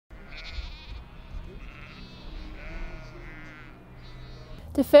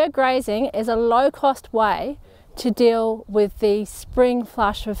Deferred grazing is a low-cost way to deal with the spring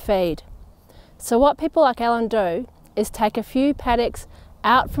flush of feed. So what people like Alan do is take a few paddocks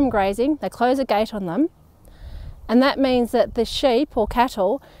out from grazing, they close a gate on them, and that means that the sheep or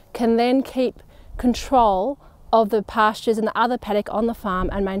cattle can then keep control of the pastures and the other paddock on the farm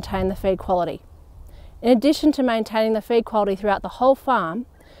and maintain the feed quality. In addition to maintaining the feed quality throughout the whole farm,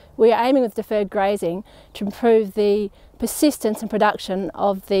 we are aiming with deferred grazing to improve the persistence and production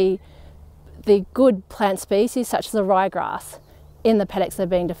of the good plant species such as the ryegrass in the paddocks that are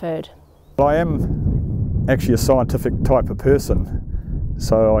being deferred. I am actually a scientific type of person,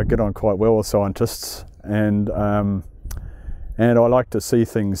 so I get on quite well with scientists, and I like to see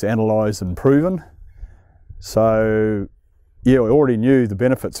things analysed and proven. So yeah, we already knew the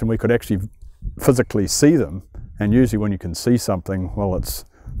benefits and we could actually physically see them, and usually when you can see something, well,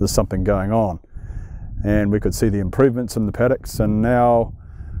 there's something going on. And we could see the improvements in the paddocks, and now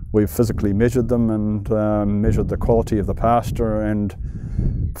we've physically measured them and measured the quality of the pasture and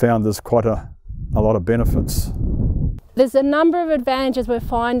found there's quite a lot of benefits. There's a number of advantages we're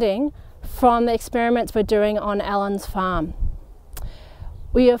finding from the experiments we're doing on Alan's farm.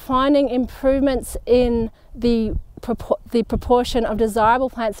 We are finding improvements in the proportion of desirable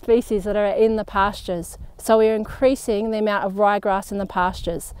plant species that are in the pastures. So we are increasing the amount of ryegrass in the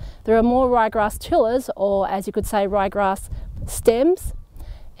pastures. There are more ryegrass tillers, or as you could say, ryegrass stems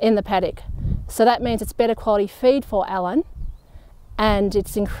in the paddock. So that means it's better quality feed for Alan, and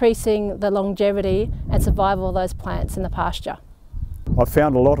it's increasing the longevity and survival of those plants in the pasture. I've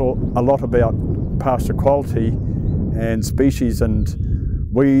found a lot about pasture quality and species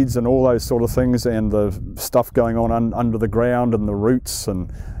and weeds and all those sort of things, and the stuff going on under the ground and the roots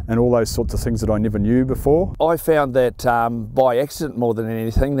and all those sorts of things that I never knew before. I found that by accident more than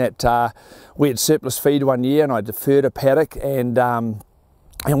anything, that we had surplus feed one year and I deferred a paddock, and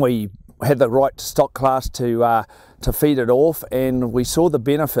we had the right stock class to feed it off, and we saw the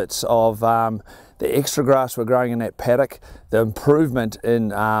benefits of the extra grass we're growing in that paddock, the improvement in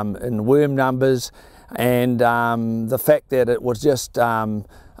worm numbers, and the fact that it was just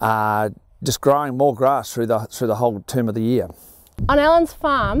growing more grass through the whole term of the year. On Alan's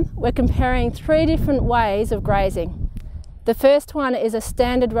farm, we're comparing 3 different ways of grazing. The first one is a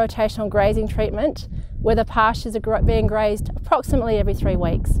standard rotational grazing treatment, where the pastures are being grazed approximately every 3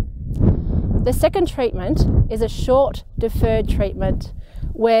 weeks. The second treatment is a short deferred treatment,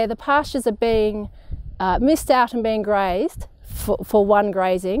 where the pastures are being missed out and being grazed for one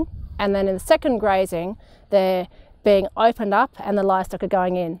grazing, and then in the second grazing they're being opened up and the livestock are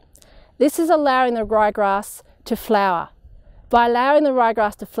going in. This is allowing the ryegrass to flower. By allowing the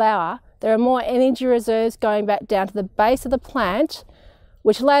ryegrass to flower, there are more energy reserves going back down to the base of the plant,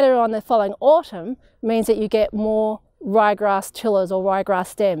 which later on the following autumn means that you get more ryegrass tillers or ryegrass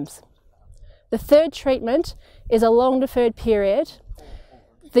stems. The third treatment is a long deferred period.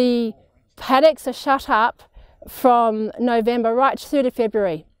 The paddocks are shut up from November right through to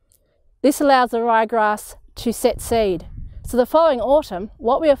February. This allows the ryegrass to set seed. So the following autumn,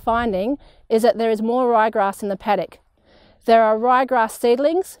 what we are finding is that there is more ryegrass in the paddock. There are ryegrass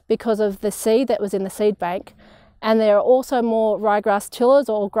seedlings because of the seed that was in the seed bank, and there are also more ryegrass tillers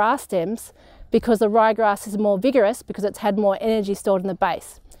or grass stems because the ryegrass is more vigorous because it's had more energy stored in the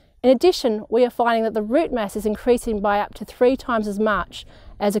base. In addition, we are finding that the root mass is increasing by up to 3 times as much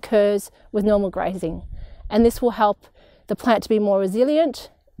as occurs with normal grazing. And this will help the plant to be more resilient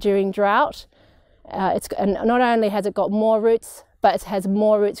during drought. And not only has it got more roots, but it has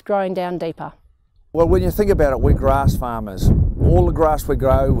more roots growing down deeper. Well, when you think about it, we're grass farmers. All the grass we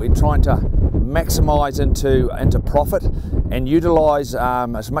grow, we're trying to maximise into profit and utilise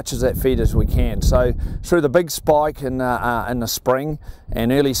as much of that feed as we can. So through the big spike in the spring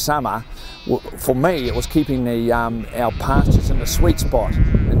and early summer, for me it was keeping our pastures in the sweet spot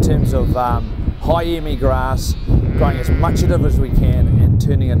in terms of high EME grass, growing as much of it as we can and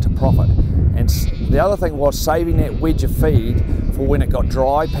turning into profit. And the other thing was saving that wedge of feed for when it got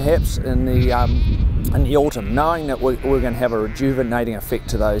dry, perhaps in the autumn, knowing that we're going to have a rejuvenating effect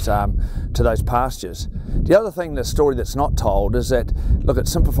to those pastures. The other thing, the story that's not told, is that, look, it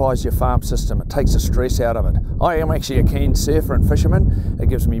simplifies your farm system. It takes the stress out of it. I am actually a keen surfer and fisherman. It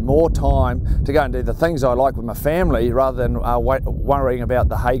gives me more time to go and do the things I like with my family rather than worrying about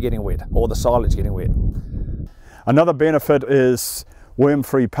the hay getting wet or the silage getting wet. Another benefit is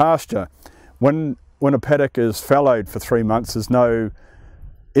worm-free pasture. When a paddock is fallowed for 3 months, there's no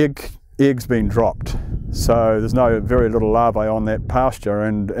eggs being dropped, so there's very little larvae on that pasture,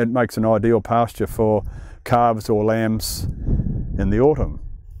 and it makes an ideal pasture for calves or lambs in the autumn,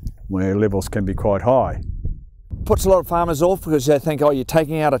 where levels can be quite high. puts a lot of farmers off because they think, oh, you're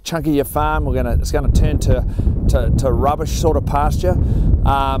taking out a chunk of your farm, it's going to turn to rubbish sort of pasture.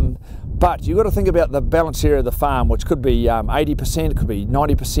 But you've got to think about the balance area of the farm, which could be 80%, it could be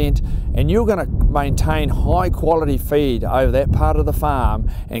 90%, and you're going to maintain high quality feed over that part of the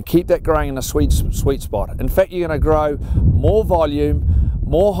farm and keep that growing in a sweet spot. In fact, you're going to grow more volume,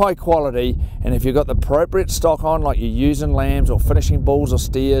 more high quality, and if you've got the appropriate stock on, like you're using lambs or finishing bulls or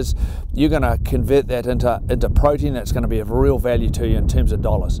steers, you're going to convert that into protein that's going to be of real value to you in terms of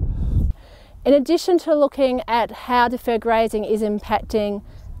dollars. In addition to looking at how deferred grazing is impacting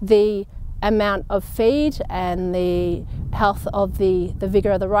the amount of feed and the health of the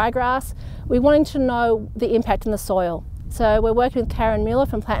vigour of the ryegrass, we're wanting to know the impact on the soil. So we're working with Katherine Tozer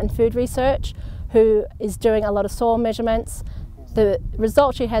from Plant and Food Research, who is doing a lot of soil measurements. The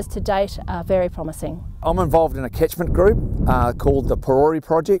results she has to date are very promising. I'm involved in a catchment group called the Perori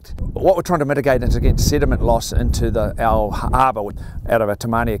Project. What we're trying to mitigate is against sediment loss into our harbour out of a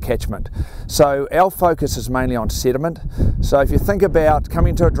Tamania catchment. So our focus is mainly on sediment. So if you think about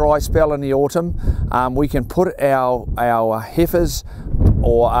coming to a dry spell in the autumn, we can put our heifers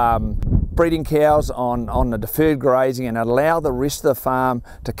or breeding cows on the deferred grazing and allow the rest of the farm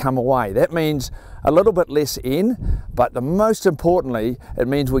to come away. That means a little bit less in, but the most importantly, it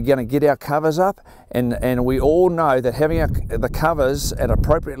means we're going to get our covers up, and we all know that having the covers at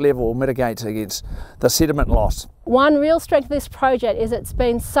appropriate level mitigates against the sediment loss. One real strength of this project is it's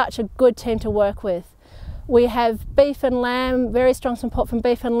been such a good team to work with. We have beef and lamb, very strong support from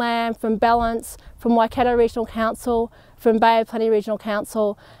beef and lamb, from Balance, from Waikato Regional Council, from Bay of Plenty Regional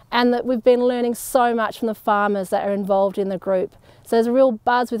Council, and that we've been learning so much from the farmers that are involved in the group. So there's a real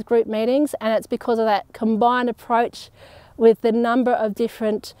buzz with group meetings, and it's because of that combined approach with the number of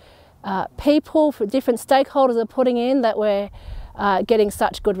different people, different stakeholders are putting in, that we're getting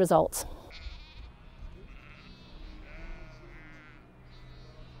such good results.